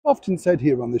Often said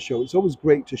here on the show, it's always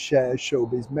great to share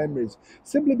showbiz memories,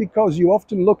 simply because you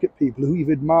often look at people who you've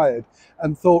admired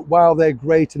and thought, wow, they're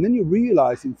great. And then you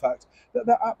realize, in fact, that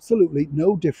they're absolutely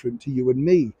no different to you and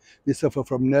me. They suffer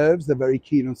from nerves, they're very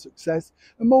keen on success,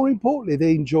 and more importantly,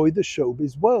 they enjoy the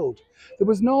showbiz world. There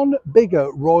was none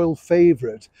bigger royal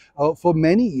favourite for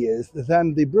many years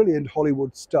than the brilliant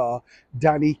Hollywood star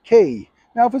Danny Kaye.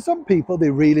 Now, for some people, they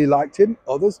really liked him,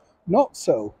 others not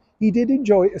so. He did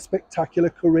enjoy a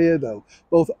spectacular career, though,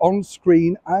 both on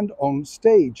screen and on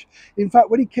stage. In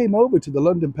fact, when he came over to the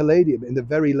London Palladium in the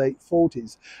very late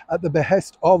 40s, at the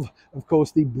behest of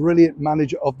course, the brilliant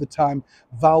manager of the time,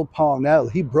 Val Parnell,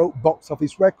 he broke box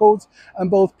office records,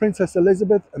 and both Princess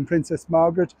Elizabeth and Princess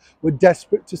Margaret were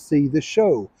desperate to see the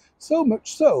show. So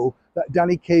much so that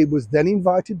Danny Kaye was then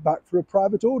invited back for a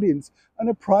private audience and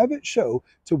a private show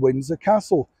to Windsor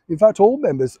Castle. In fact, all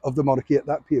members of the monarchy at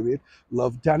that period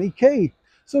loved Danny Kaye.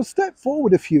 So step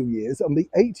forward a few years on the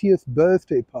 80th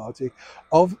birthday party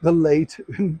of the late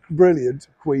and brilliant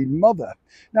Queen Mother.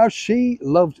 Now, she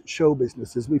loved show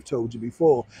business, as we've told you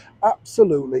before,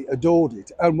 absolutely adored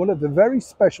it. And one of the very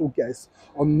special guests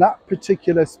on that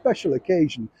particular special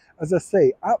occasion, as I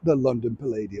say, at the London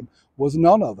Palladium, was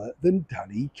none other than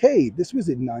Danny Kaye. This was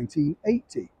in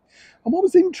 1980. And what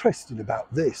was interesting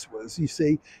about this was, you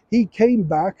see, he came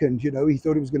back and, he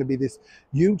thought he was going to be this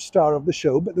huge star of the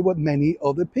show, but there were many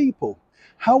other people.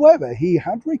 However, he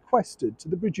had requested to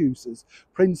the producers,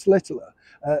 Prince Littler,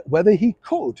 whether he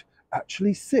could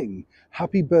actually sing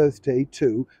Happy Birthday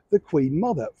to the Queen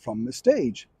Mother from the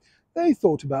stage. They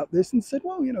thought about this and said,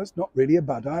 well, it's not really a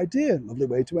bad idea. Lovely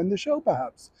way to end the show,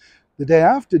 perhaps. The day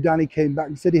after, Danny came back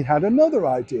and said he had another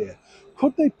idea.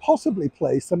 Could they possibly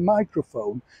place a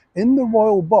microphone in the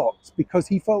royal box, because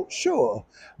he felt sure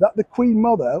that the Queen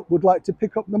Mother would like to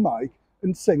pick up the mic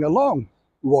and sing along?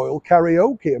 Royal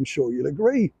karaoke, I'm sure you'll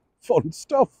agree. Fun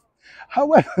stuff.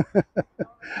 However,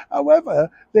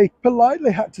 however, they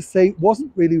politely had to say it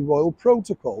wasn't really royal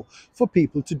protocol for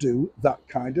people to do that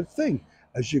kind of thing,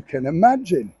 as you can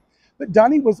imagine. But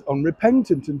Danny was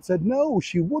unrepentant and said no,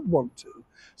 she would want to.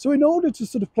 So in order to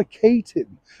sort of placate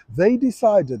him, they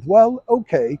decided, well,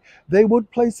 okay, they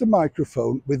would place a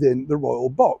microphone within the royal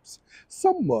box.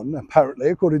 Someone, apparently,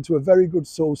 according to a very good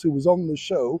source who was on the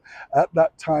show at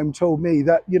that time, told me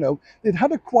that, they'd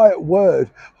had a quiet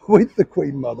word with the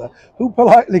Queen Mother, who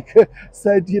politely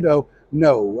said,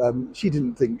 no, she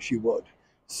didn't think she would.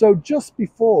 So just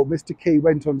before Mr. Kaye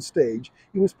went on stage,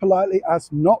 he was politely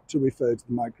asked not to refer to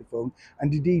the microphone,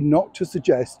 and indeed not to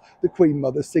suggest the Queen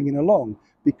Mother singing along,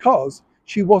 because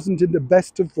she wasn't in the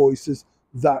best of voices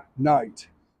that night.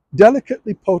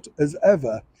 Delicately put as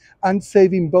ever, and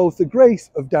saving both the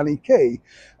grace of Danny Kaye,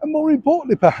 and more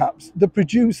importantly perhaps, the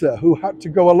producer who had to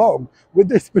go along with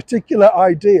this particular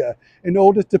idea in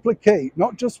order to placate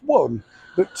not just one,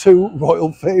 but two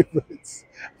royal favourites.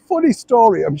 Funny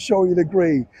story, I'm sure you'll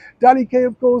agree. Danny Kaye,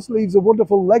 of course, leaves a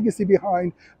wonderful legacy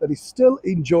behind that is still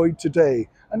enjoyed today.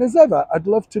 And as ever, I'd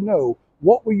love to know,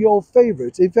 what were your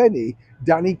favourites, if any,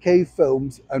 Danny Kaye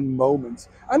films and moments?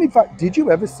 And in fact, did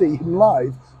you ever see him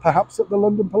live, perhaps at the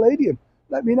London Palladium?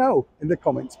 Let me know in the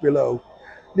comments below.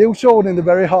 Neil Sean in the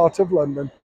very heart of London.